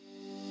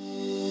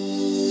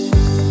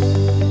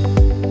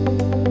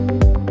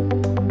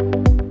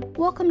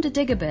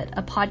Dig a Bit,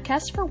 a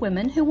podcast for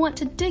women who want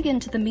to dig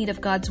into the meat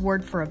of God's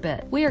Word for a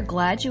bit. We are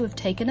glad you have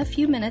taken a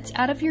few minutes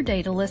out of your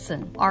day to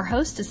listen. Our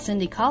host is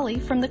Cindy Colley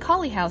from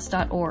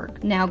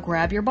thecolleyhouse.org. Now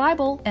grab your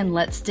Bible and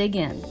let's dig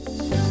in.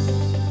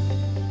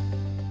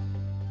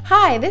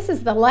 Hi, this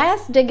is the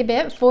last Dig a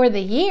Bit for the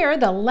year,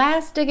 the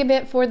last Dig a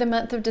Bit for the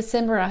month of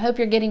December. I hope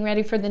you're getting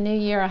ready for the new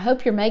year. I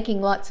hope you're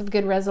making lots of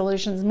good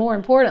resolutions. More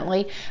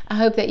importantly, I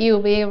hope that you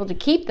will be able to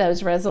keep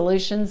those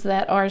resolutions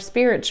that are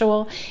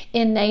spiritual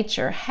in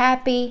nature.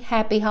 Happy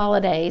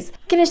holidays.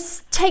 I'm going to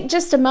take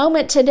just a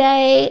moment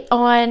today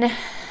on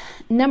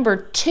number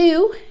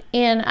 2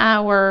 in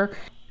our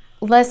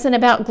lesson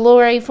about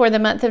glory for the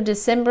month of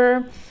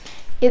December.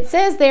 It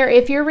says there,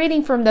 if you're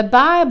reading from the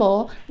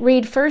Bible,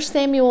 read 1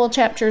 Samuel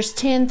chapters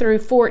 10 through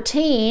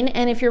 14,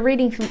 and if you're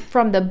reading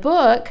from the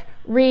book,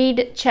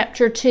 read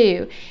chapter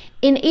 2.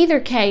 In either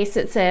case,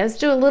 it says,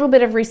 do a little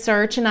bit of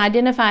research and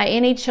identify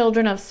any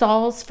children of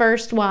Saul's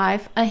first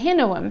wife,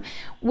 Ahinoam.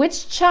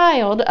 Which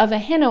child of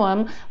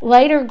Ahinoam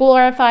later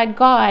glorified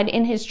God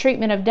in his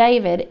treatment of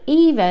David,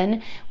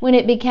 even when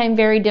it became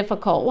very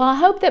difficult? Well, I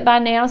hope that by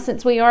now,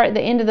 since we are at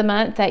the end of the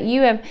month, that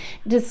you have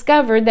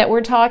discovered that we're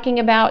talking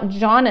about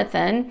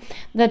Jonathan,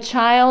 the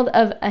child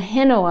of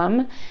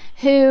Ahinoam,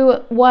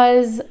 who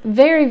was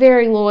very,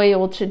 very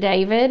loyal to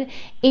David,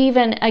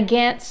 even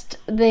against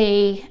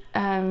the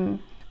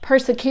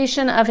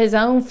persecution of his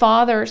own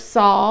father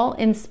Saul,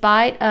 in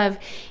spite of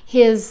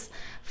his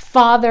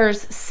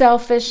father's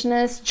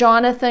selfishness.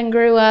 Jonathan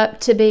grew up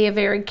to be a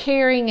very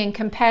caring and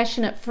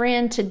compassionate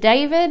friend to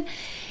David,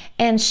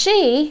 and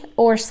she,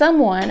 or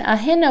someone,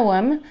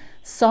 Ahinoam,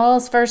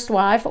 Saul's first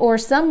wife, or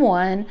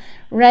someone,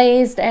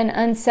 raised an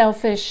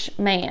unselfish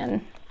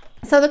man.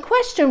 So the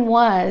question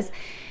was,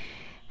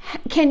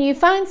 can you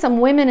find some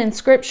women in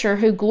Scripture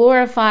who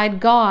glorified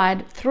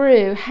God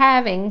through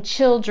having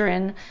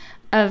children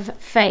of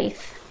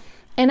faith?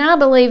 And I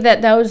believe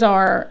that those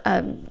are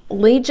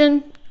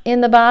legion in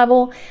the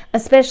Bible,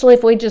 especially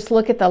if we just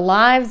look at the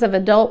lives of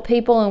adult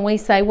people and we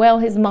say, well,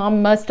 his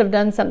mom must have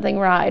done something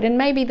right. And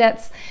maybe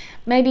that's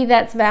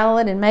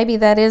valid, and maybe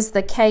that is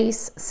the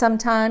case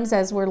sometimes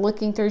as we're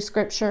looking through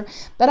Scripture.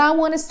 But I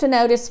want us to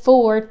notice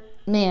 4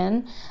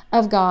 men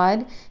of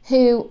God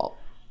who,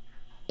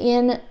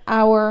 in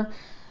our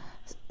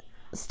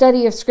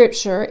study of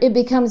Scripture, it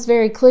becomes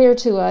very clear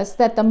to us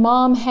that the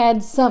mom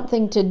had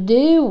something to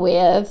do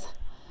with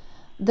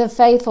the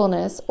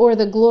faithfulness or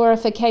the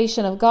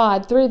glorification of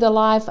God through the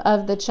life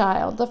of the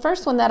child. The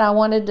first one that I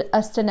wanted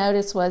us to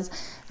notice was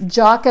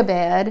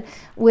Jochebed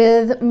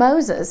with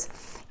Moses.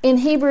 In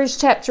Hebrews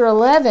chapter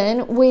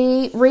 11,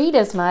 we read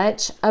as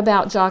much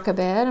about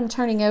Jochebed. I'm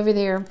turning over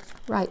there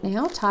right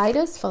now.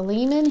 Titus,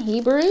 Philemon,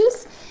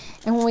 Hebrews.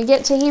 And when we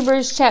get to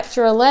Hebrews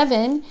chapter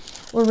 11,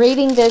 we're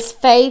reading this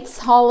Faith's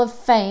Hall of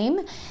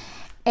Fame,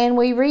 and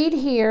we read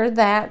here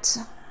that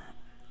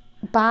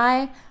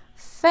by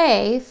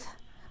faith,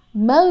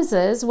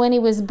 Moses, when he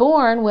was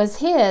born, was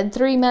hid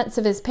 3 months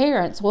of his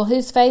parents. Well,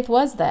 whose faith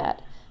was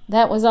that?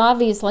 That was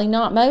obviously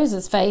not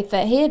Moses' faith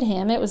that hid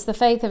him. It was the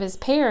faith of his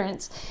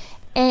parents.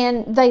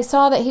 And they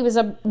saw that he was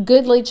a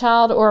goodly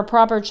child or a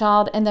proper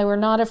child, and they were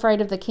not afraid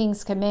of the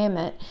king's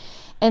commandment.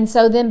 And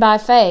so then by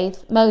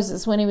faith,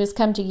 Moses, when he was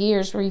come to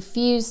years,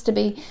 refused to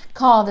be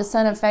called the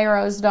son of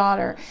Pharaoh's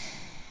daughter.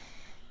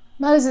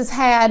 Moses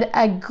had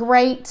a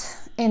great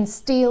and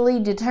steely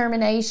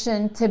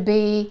determination to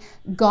be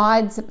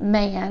God's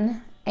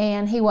man,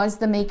 and he was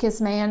the meekest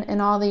man in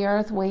all the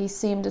earth. We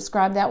see him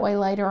described that way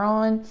later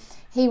on.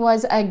 He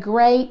was a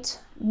great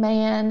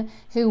man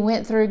who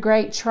went through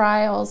great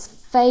trials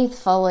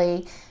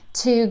faithfully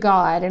to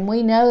God, and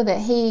we know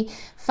that he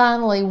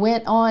finally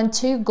went on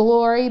to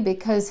glory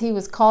because he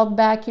was called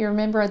back, you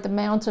remember, at the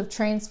Mount of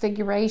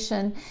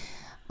Transfiguration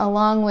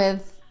along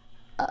with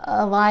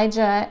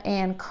Elijah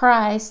and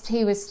Christ.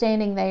 He was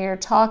standing there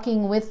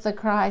talking with the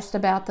Christ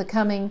about the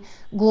coming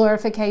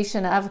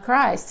glorification of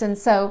Christ. And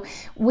so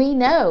we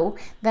know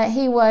that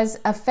he was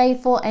a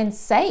faithful and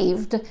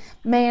saved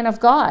man of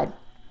God.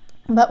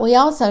 But we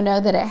also know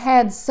that it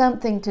had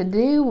something to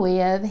do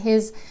with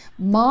his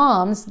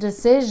mom's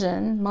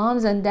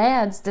and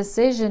dad's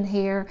decision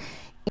here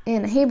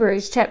in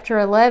Hebrews chapter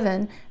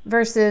 11,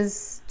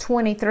 verses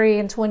 23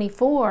 and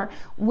 24.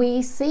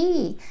 We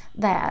see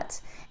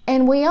that.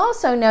 And we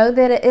also know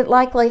that it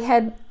likely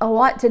had a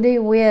lot to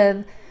do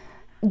with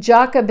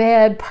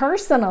Jochebed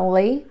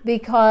personally,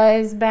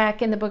 because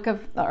back in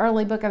the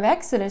early book of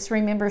Exodus,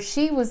 remember,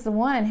 she was the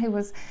one who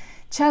was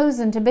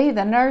chosen to be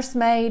the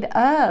nursemaid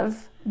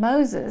of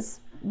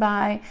Moses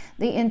by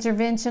the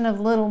intervention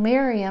of little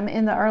Miriam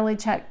in the early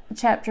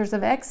chapters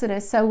of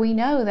Exodus. So we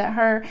know that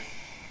her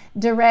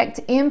direct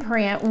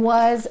imprint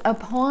was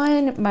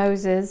upon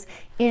Moses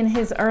in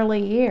his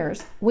early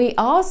years. We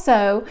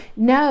also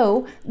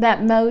know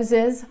that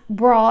Moses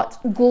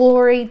brought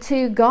glory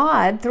to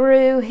God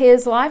through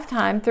his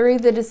lifetime, through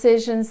the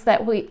decisions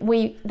that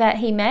that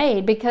he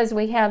made, because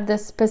we have the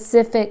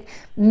specific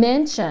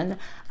mention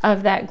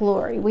of that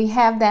glory. We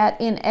have that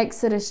in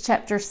Exodus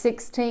chapter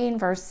 16,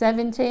 verse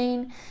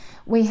 17.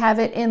 We have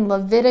it in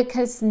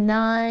Leviticus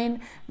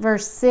 9,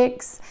 verse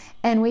 6,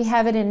 and we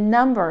have it in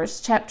Numbers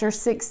chapter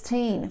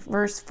 16,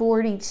 verse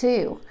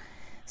 42.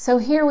 So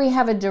here we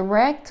have a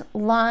direct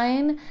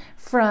line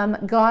from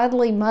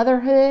godly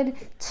motherhood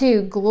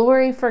to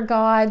glory for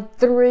God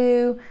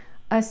through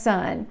a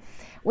son.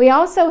 We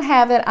also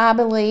have it, I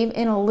believe,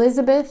 in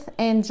Elizabeth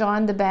and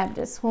John the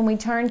Baptist. When we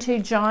turn to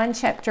John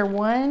chapter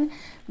 1,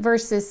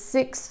 verses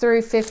 6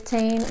 through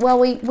 15. Well,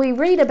 we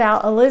read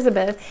about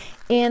Elizabeth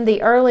in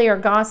the earlier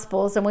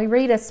Gospels, and we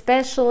read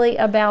especially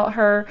about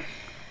her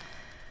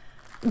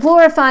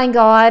glorifying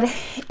God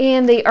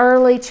in the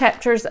early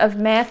chapters of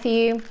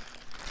Matthew.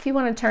 If you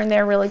want to turn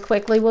there really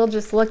quickly, we'll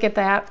just look at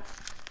that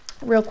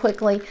real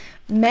quickly.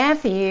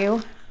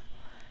 Matthew,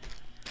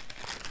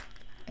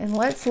 and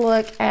let's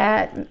look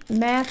at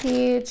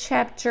Matthew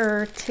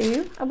chapter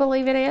 2, I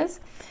believe it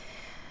is.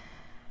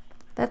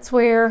 That's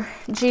where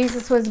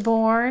Jesus was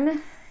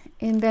born,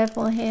 in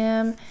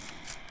Bethlehem.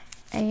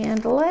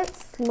 And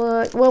let's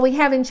look, well, we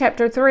have in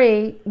chapter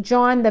 3,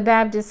 John the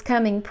Baptist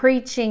coming,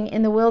 preaching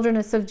in the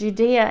wilderness of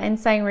Judea and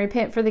saying,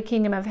 repent, for the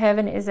kingdom of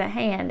heaven is at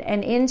hand.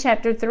 And in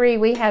chapter 3,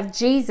 we have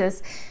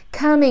Jesus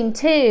coming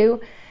to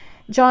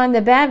John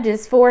the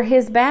Baptist for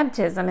his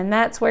baptism. And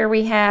that's where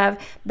we have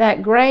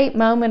that great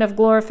moment of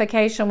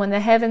glorification when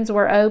the heavens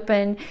were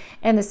open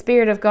and the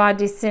Spirit of God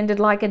descended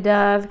like a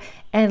dove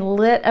and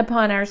lit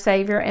upon our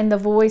Savior, and the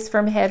voice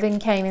from heaven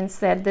came and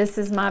said, this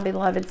is my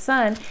beloved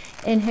Son,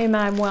 in whom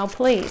I am well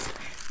pleased.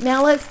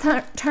 Now let's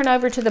turn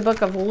over to the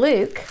book of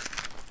Luke.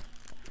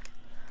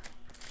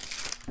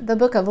 The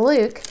book of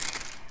Luke.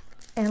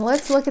 And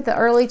let's look at the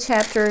early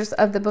chapters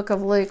of the book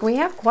of Luke. We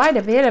have quite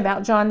a bit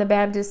about John the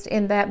Baptist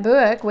in that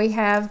book. We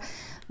have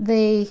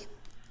the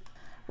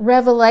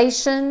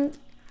revelation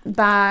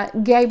by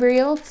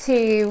Gabriel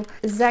to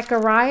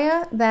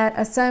Zechariah that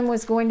a son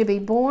was going to be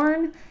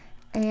born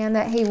and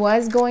that he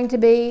was going to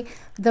be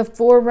the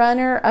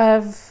forerunner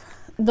of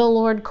the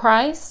Lord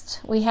Christ.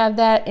 We have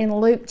that in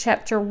Luke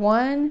chapter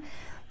 1.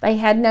 They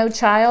had no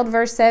child,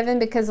 verse 7,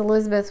 because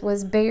Elizabeth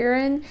was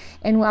barren.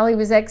 And while he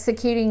was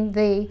executing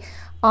the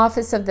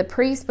office of the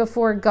priest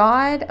before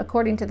God,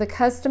 according to the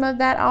custom of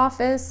that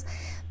office,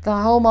 the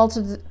whole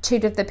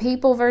multitude of the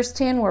people, verse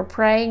 10, were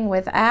praying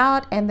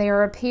without, and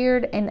there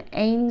appeared an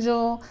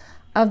angel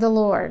of the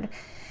Lord.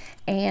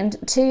 And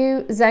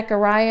to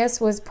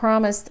Zacharias was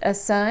promised a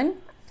son,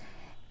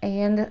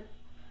 and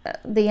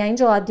the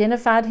angel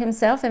identified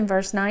himself in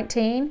verse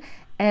 19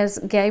 as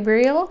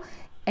Gabriel.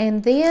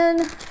 And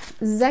then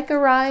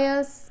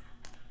Zacharias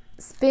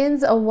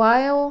spends a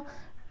while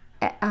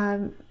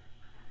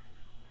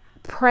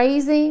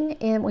praising,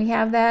 and we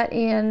have that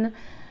in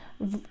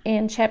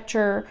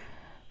chapter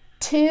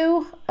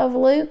 2 of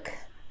Luke,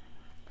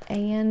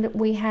 and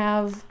we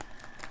have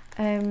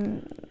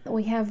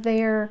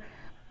there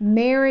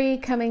Mary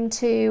coming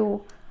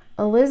to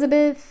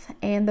Elizabeth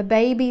and the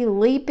baby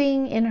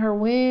leaping in her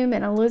womb,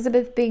 and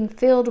Elizabeth being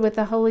filled with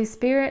the Holy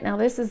Spirit. Now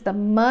this is the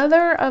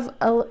mother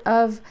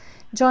of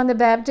John the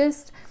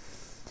Baptist,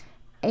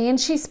 and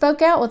she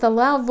spoke out with a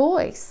loud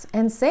voice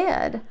and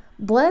said,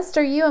 blessed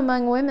are you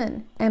among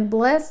women, and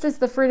blessed is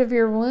the fruit of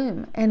your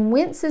womb. And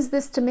whence is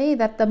this to me,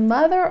 that the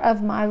mother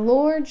of my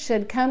Lord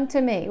should come to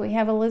me? We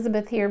have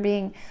Elizabeth here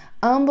being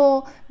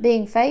humble,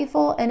 being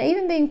faithful, and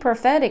even being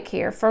prophetic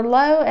here. For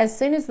lo, as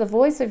soon as the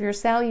voice of your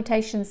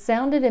salutation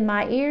sounded in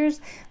my ears,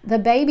 the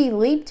baby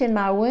leaped in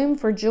my womb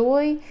for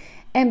joy.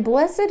 And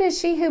blessed is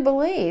she who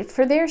believed,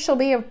 for there shall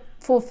be a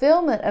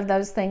fulfillment of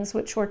those things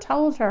which were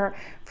told her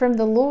from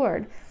the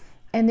Lord.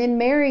 And then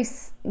Mary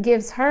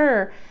gives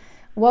her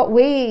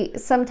what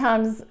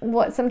sometimes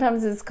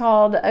is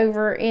called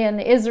over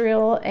in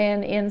Israel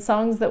and in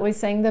songs that we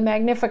sing, the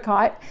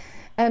Magnificat.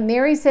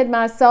 Mary said,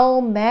 my soul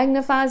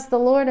magnifies the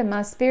Lord, and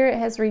my spirit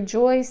has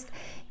rejoiced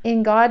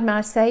in God my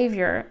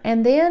Savior.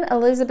 And then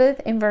Elizabeth,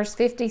 in verse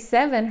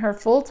 57, her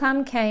full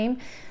time came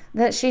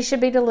that she should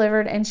be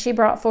delivered, and she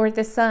brought forth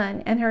a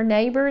son. And her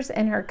neighbors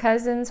and her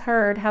cousins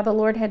heard how the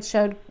Lord had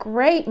showed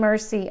great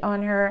mercy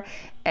on her,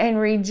 and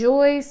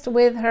rejoiced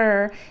with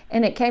her.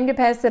 And it came to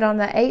pass that on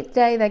the 8th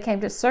day they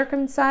came to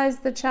circumcise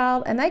the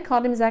child, and they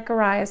called him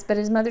Zacharias. But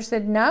his mother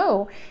said,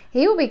 no,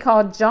 he will be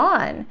called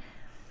John.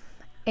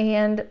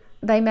 And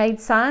they made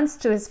signs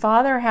to his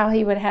father how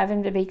he would have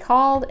him to be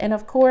called. And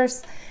of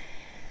course,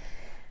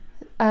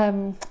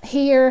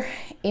 here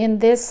in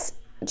this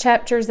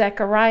chapter,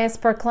 Zacharias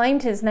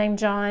proclaimed his name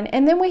John.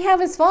 And then we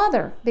have his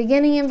father,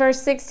 beginning in verse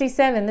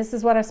 67. This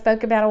is what I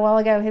spoke about a while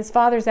ago. His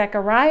father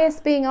Zacharias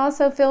being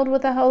also filled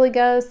with the Holy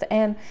Ghost,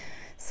 and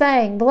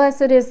saying,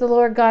 blessed is the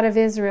Lord God of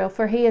Israel,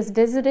 for he has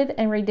visited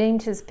and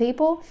redeemed his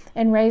people,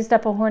 and raised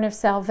up a horn of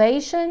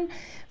salvation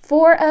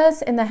for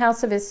us in the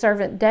house of his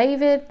servant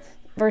David.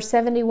 Verse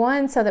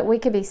 71, so that we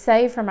could be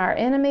saved from our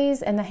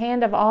enemies and the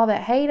hand of all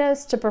that hate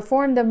us, to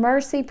perform the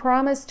mercy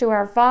promised to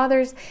our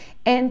fathers,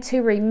 and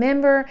to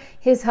remember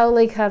his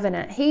holy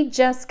covenant. He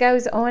just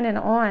goes on and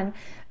on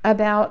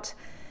about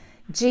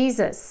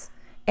Jesus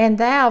And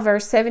thou,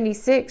 verse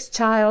 76,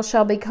 child,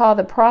 shall be called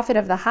the prophet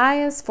of the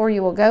highest, for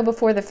you will go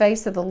before the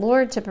face of the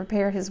Lord to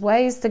prepare his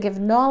ways, to give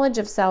knowledge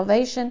of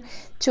salvation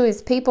to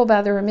his people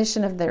by the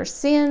remission of their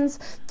sins,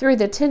 through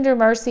the tender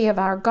mercy of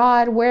our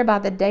God, whereby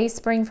the day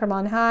spring from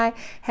on high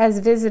has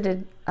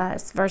visited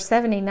us. Verse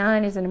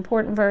 79 is an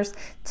important verse.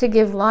 To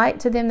give light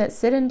to them that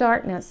sit in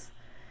darkness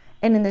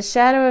and in the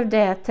shadow of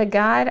death, to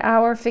guide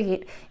our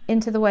feet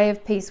into the way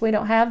of peace. We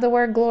don't have the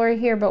word glory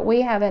here, but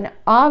we have an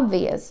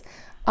obvious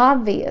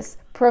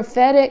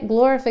prophetic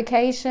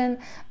glorification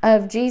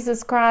of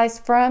Jesus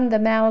Christ from the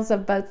mouths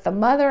of both the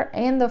mother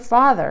and the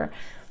father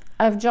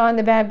of John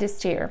the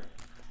Baptist here.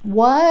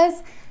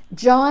 Was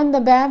John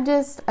the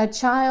Baptist a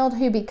child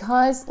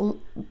who,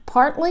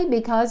 partly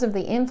because of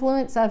the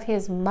influence of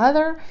his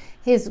mother,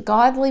 his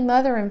godly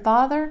mother and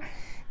father,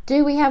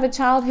 do we have a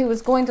child who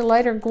was going to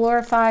later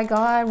glorify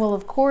God? Well,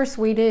 of course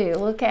we do.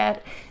 Look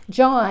at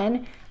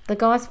John, the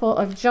Gospel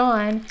of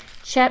John,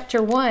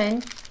 chapter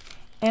 1,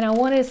 and I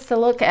want us to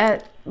look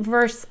at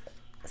verse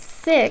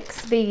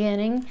 6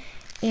 beginning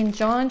in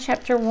John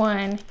chapter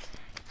 1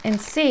 and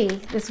see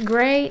this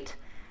great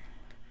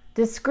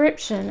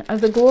description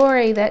of the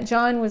glory that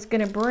John was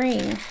going to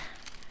bring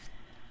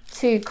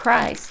to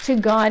Christ, to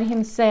God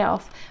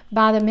himself,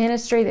 by the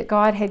ministry that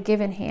God had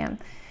given him.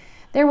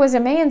 There was a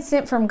man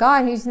sent from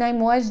God whose name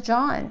was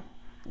John.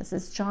 This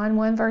is John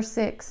 1 verse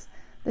 6.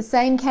 The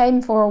same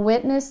came for a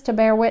witness, to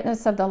bear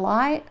witness of the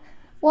light.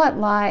 What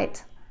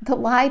light? The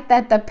light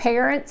that the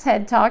parents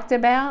had talked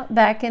about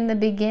back in the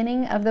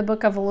beginning of the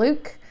book of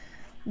Luke,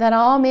 that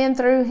all men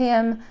through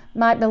him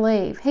might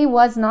believe. He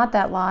was not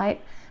that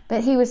light,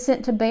 but he was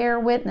sent to bear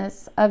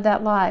witness of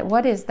that light.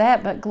 What is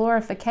that but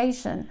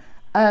glorification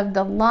of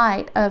the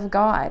light of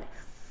God?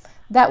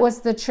 That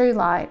was the true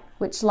light,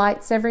 which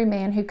lights every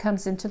man who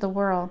comes into the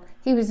world.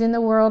 He was in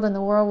the world, and the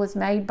world was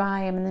made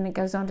by him. And then it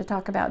goes on to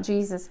talk about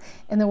Jesus.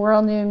 And the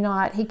world knew him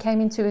not. He came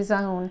into his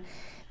own.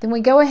 Then we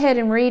go ahead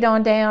and read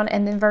on down,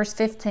 and then verse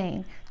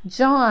 15.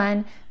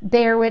 John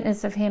bare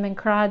witness of him and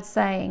cried,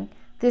 saying,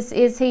 This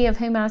is he of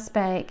whom I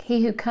spake.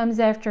 He who comes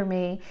after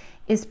me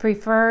is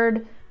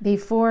preferred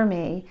before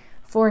me,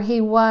 for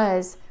he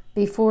was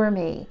before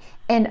me.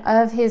 And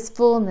of his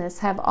fullness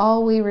have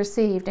all we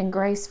received, and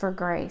grace for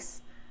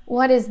grace.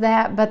 What is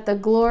that but the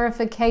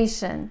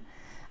glorification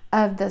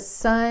of the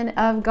Son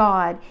of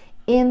God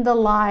in the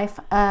life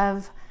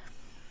of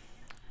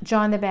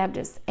John the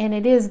Baptist? And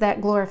it is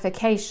that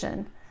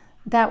glorification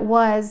that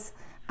was,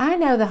 I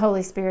know the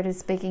Holy Spirit is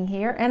speaking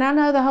here, and I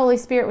know the Holy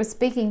Spirit was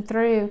speaking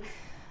through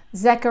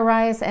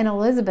Zacharias and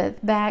Elizabeth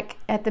back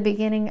at the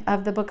beginning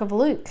of the book of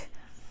Luke.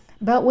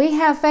 But we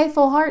have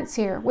faithful hearts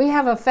here. We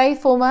have a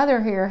faithful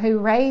mother here who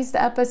raised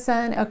up a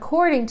son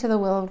according to the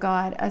will of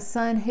God, a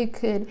son who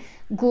could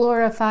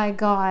glorify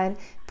God,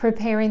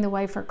 preparing the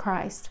way for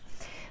Christ.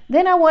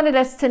 Then I wanted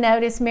us to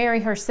notice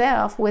Mary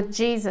herself with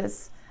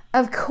Jesus.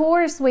 Of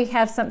course we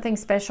have something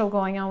special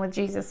going on with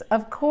Jesus.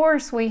 Of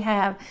course we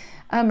have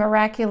a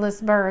miraculous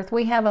birth.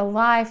 We have a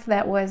life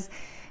that was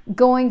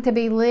going to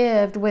be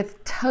lived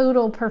with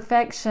total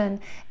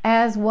perfection,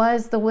 as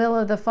was the will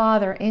of the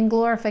Father in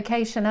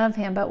glorification of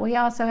him. But we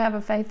also have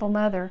a faithful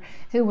mother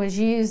who was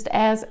used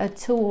as a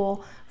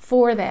tool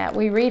for that.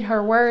 We read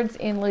her words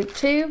in Luke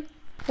 2.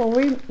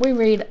 Well, we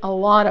read a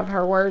lot of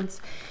her words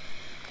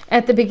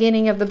at the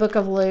beginning of the book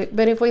of Luke.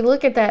 But if we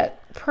look at that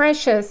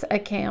precious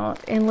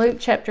account in Luke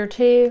chapter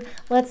 2,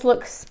 let's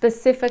look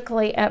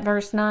specifically at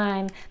verse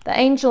 9. The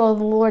angel of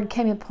the Lord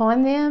came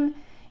upon them,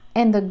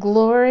 and the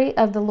glory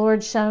of the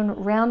Lord shone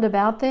round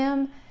about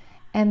them,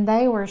 and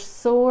they were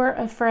sore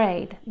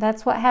afraid.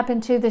 That's what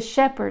happened to the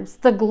shepherds.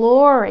 The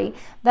glory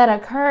that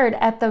occurred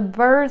at the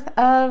birth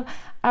of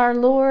our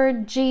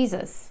Lord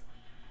Jesus.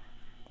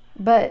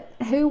 But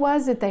who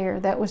was it there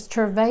that was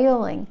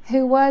travailing?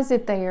 Who was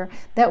it there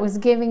that was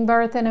giving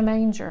birth in a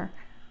manger?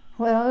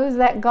 Well, it was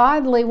that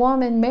godly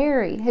woman,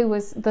 Mary, who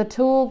was the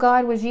tool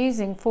God was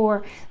using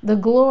for the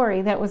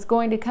glory that was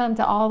going to come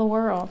to all the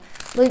world.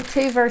 Luke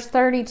 2, verse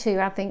 32,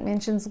 I think,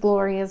 mentions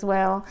glory as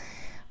well.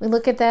 We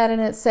look at that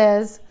and it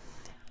says,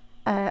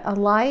 a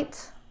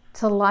light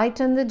to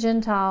lighten the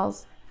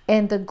Gentiles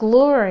and the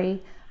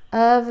glory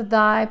of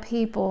thy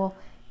people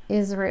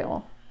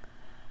Israel.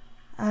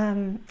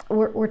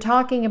 We're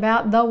talking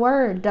about the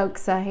word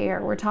doxa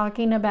here. We're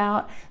talking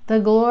about the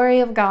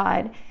glory of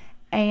God.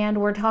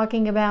 And we're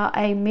talking about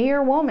a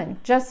mere woman,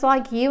 just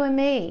like you and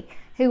me,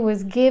 who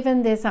was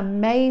given this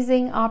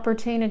amazing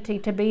opportunity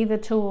to be the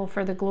tool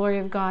for the glory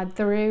of God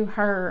through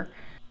her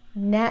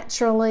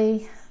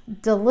naturally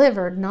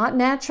delivered, not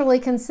naturally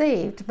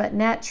conceived, but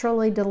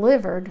naturally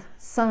delivered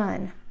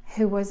son,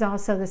 who was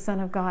also the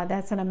Son of God.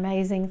 That's an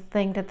amazing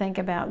thing to think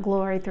about,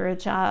 glory through a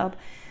child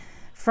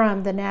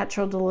from the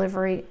natural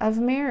delivery of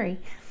Mary.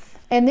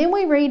 And then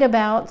we read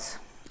about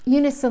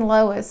Eunice and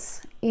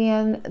Lois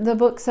in the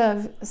books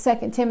of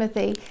 2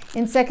 Timothy.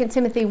 In 2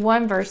 Timothy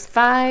 1 verse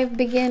 5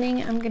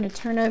 beginning, I'm going to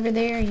turn over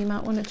there. You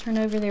might want to turn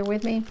over there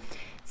with me.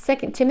 2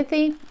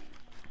 Timothy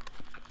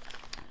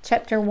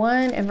chapter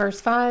 1 and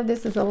verse 5.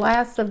 This is the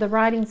last of the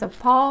writings of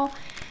Paul.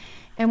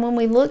 And when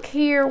we look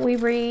here, we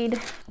read,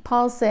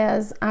 Paul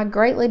says, I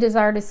greatly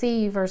desire to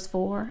see you, verse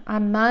 4.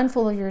 I'm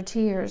mindful of your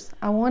tears.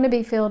 I want to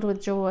be filled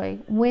with joy.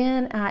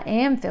 When I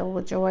am filled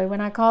with joy,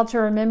 when I call to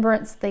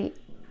remembrance the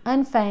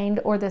unfeigned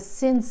or the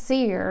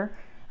sincere,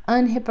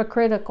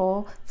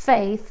 unhypocritical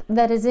faith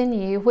that is in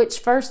you, which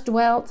first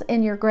dwelt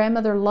in your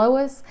grandmother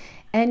Lois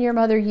and your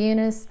mother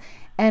Eunice,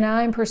 and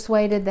I am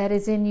persuaded that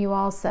is in you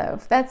also.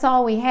 If that's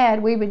all we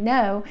had, we would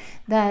know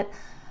that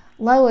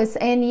Lois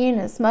and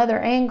Eunice, mother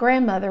and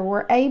grandmother,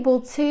 were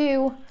able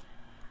to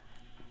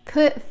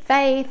put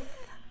faith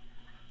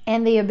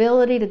and the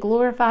ability to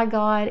glorify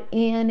God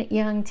in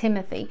young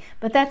Timothy.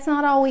 But that's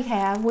not all we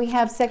have. We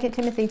have 2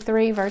 Timothy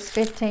 3, verse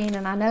 15,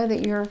 and I know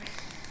that you're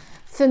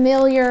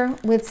familiar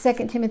with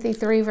 2 Timothy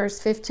 3,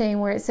 verse 15,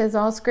 where it says,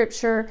 all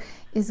scripture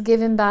is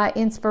given by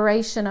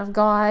inspiration of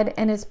God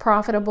and is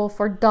profitable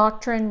for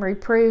doctrine,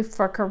 reproof,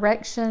 for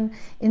correction,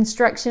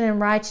 instruction in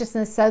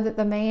righteousness, so that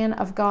the man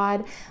of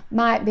God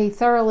might be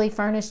thoroughly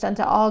furnished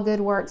unto all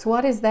good works.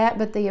 What is that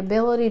but the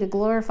ability to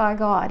glorify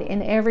God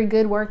in every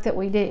good work that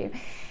we do?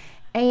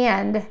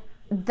 And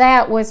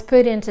that was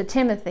put into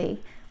Timothy,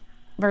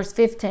 verse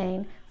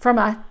 15, from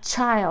a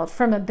child,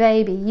 from a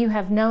baby, you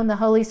have known the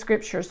Holy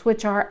Scriptures,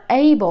 which are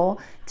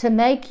able to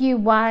make you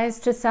wise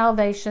to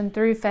salvation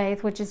through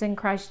faith, which is in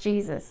Christ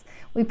Jesus.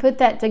 We put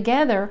that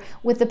together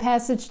with the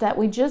passage that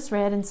we just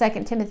read in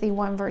 2 Timothy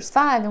 1, verse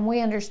 5, and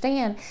we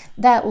understand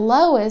that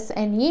Lois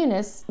and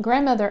Eunice,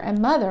 grandmother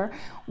and mother,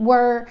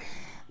 were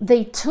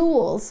the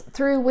tools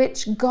through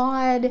which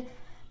God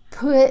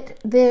put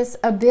this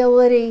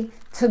ability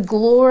to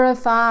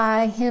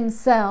glorify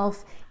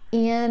Himself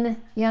in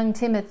young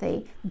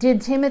Timothy. Did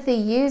Timothy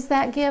use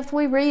that gift?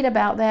 We read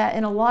about that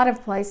in a lot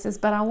of places,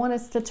 but I want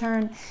us to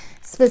turn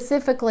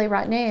specifically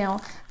right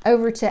now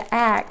over to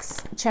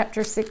Acts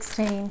chapter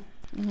 16.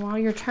 And while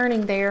you're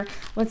turning there,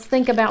 let's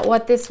think about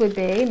what this would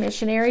be,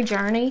 missionary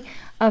journey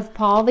of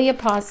Paul the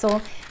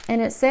Apostle.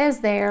 And it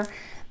says there,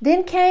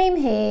 then came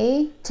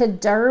he to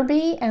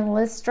Derbe and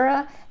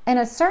Lystra, and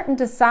a certain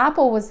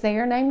disciple was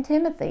there named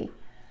Timothy,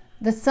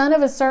 the son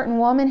of a certain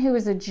woman who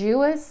was a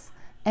Jewess,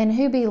 and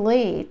who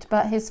believed,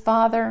 but his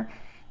father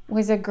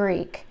was a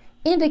Greek,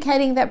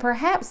 indicating that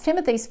perhaps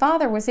Timothy's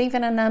father was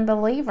even an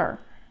unbeliever,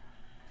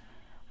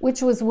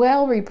 which was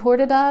well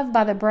reported of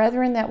by the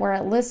brethren that were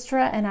at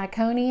Lystra and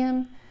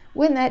Iconium.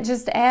 Wouldn't that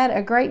just add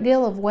a great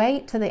deal of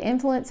weight to the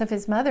influence of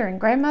his mother and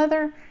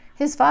grandmother?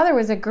 His father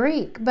was a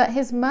Greek, but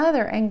his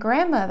mother and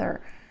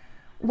grandmother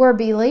were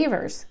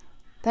believers.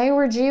 They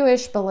were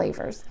Jewish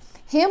believers.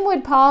 Him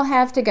would Paul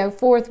have to go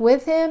forth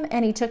with him,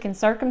 and he took and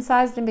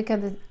circumcised him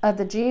because of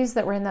the Jews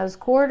that were in those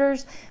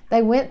quarters.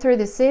 They went through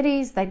the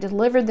cities, they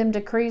delivered them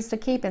decrees to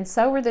keep, and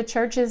so were the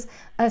churches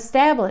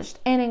established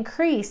and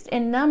increased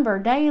in number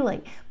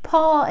daily.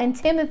 Paul and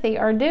Timothy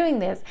are doing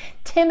this.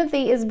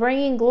 Timothy is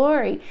bringing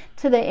glory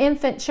to the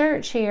infant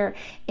church here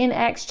in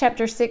Acts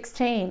chapter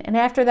 16. And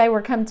after they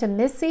were come to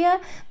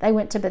Mysia, they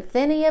went to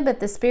Bithynia,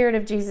 but the Spirit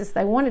of Jesus,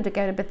 they wanted to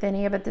go to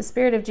Bithynia, but the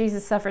Spirit of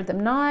Jesus suffered them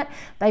not.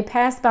 They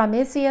passed by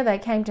Mysia, they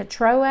came to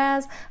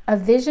Troas. A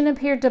vision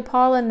appeared to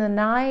Paul in the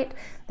night.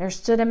 There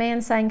stood a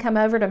man saying, come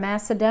over to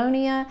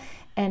Macedonia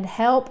and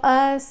help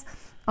us.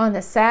 On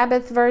the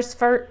Sabbath, verse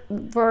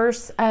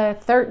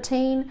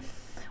 13,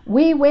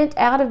 we went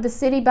out of the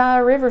city by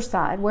a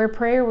riverside where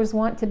prayer was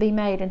wont to be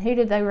made. And who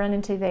did they run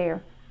into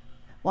there?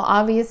 Well,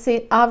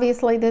 obviously,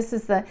 this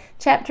is the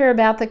chapter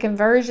about the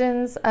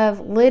conversions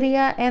of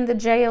Lydia and the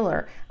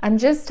jailer. I'm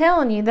just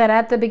telling you that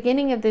at the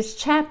beginning of this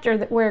chapter,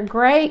 that where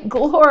great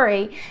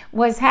glory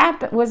was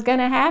going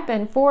to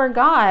happen for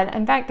God.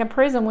 In fact, a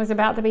prison was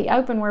about to be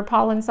opened where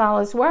Paul and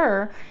Silas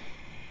were.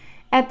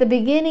 At the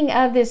beginning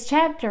of this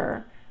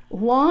chapter,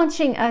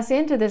 launching us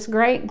into this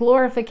great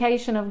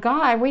glorification of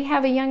God, we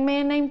have a young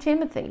man named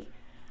Timothy,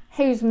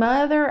 whose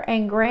mother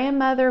and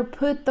grandmother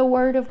put the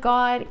Word of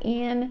God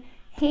in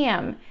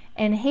him.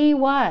 And he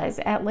was,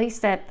 at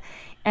least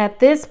at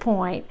this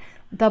point,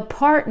 the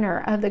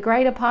partner of the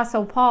great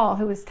apostle Paul,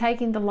 who was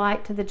taking the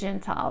light to the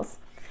Gentiles.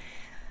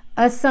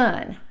 A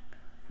son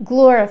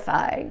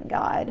glorifying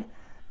God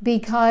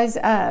because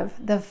of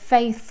the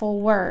faithful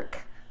work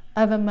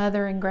of a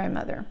mother and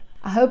grandmother.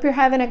 I hope you're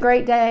having a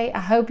great day. I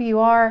hope you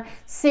are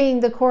seeing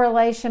the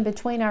correlation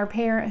between our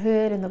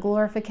parenthood and the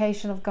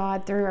glorification of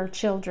God through our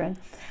children.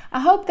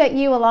 I hope that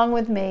you, along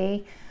with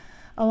me,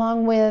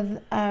 along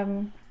with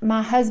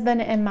my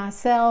husband and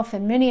myself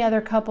and many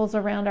other couples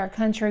around our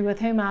country with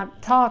whom I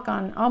talk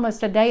on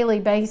almost a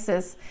daily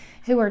basis,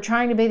 who are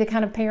trying to be the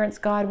kind of parents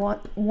God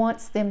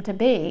wants them to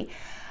be,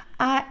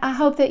 I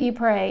hope that you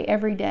pray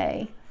every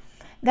day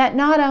that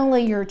not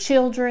only your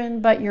children,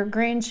 but your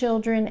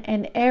grandchildren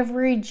and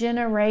every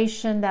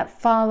generation that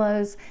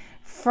follows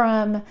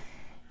from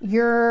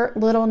your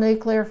little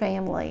nuclear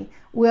family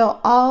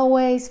will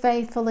always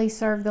faithfully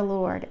serve the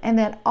Lord, and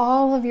that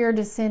all of your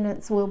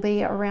descendants will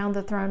be around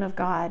the throne of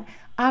God.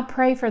 I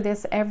pray for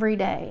this every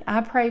day.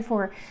 I pray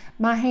for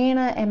my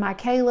Hannah and my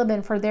Caleb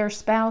and for their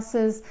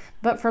spouses,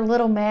 but for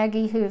little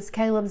Maggie, who is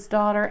Caleb's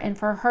daughter, and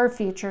for her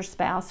future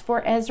spouse,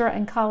 for Ezra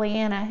and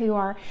Kaliana, who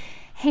are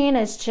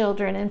Hannah's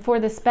children and for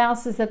the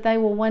spouses that they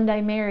will one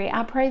day marry.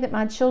 I pray that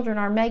my children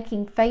are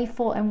making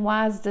faithful and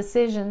wise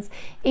decisions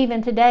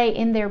even today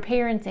in their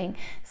parenting,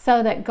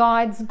 so that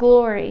God's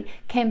glory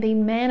can be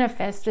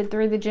manifested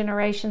through the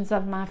generations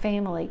of my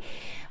family.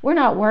 We're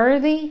not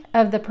worthy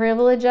of the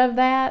privilege of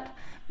that,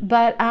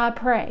 but I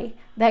pray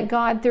that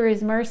God through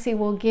His mercy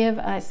will give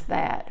us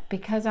that,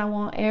 because I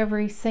want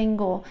every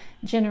single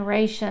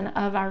generation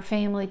of our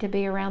family to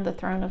be around the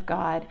throne of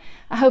God.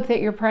 I hope that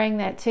you're praying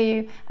that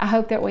too. I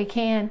hope that we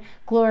can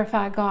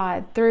glorify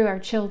God through our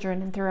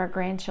children and through our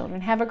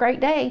grandchildren. Have a great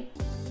day.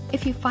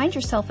 If you find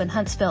yourself in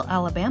Huntsville,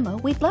 Alabama,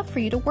 we'd love for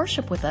you to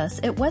worship with us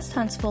at West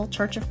Huntsville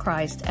Church of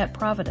Christ at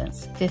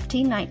Providence,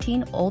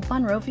 1519 Old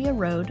Monrovia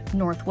Road,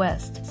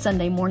 Northwest.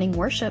 Sunday morning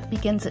worship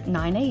begins at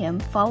 9 a.m.,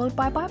 followed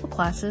by Bible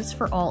classes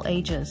for all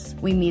ages.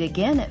 We meet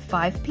again at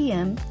 5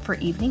 p.m. for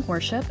evening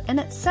worship and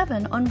at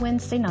 7 on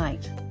Wednesday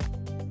night.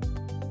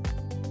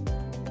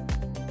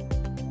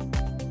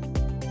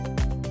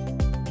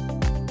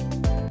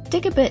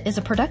 Dig a Bit is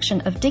a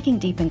production of Digging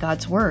Deep in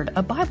God's Word,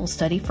 a Bible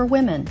study for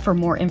women. For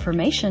more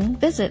information,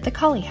 visit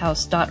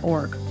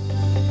thecollyhouse.org.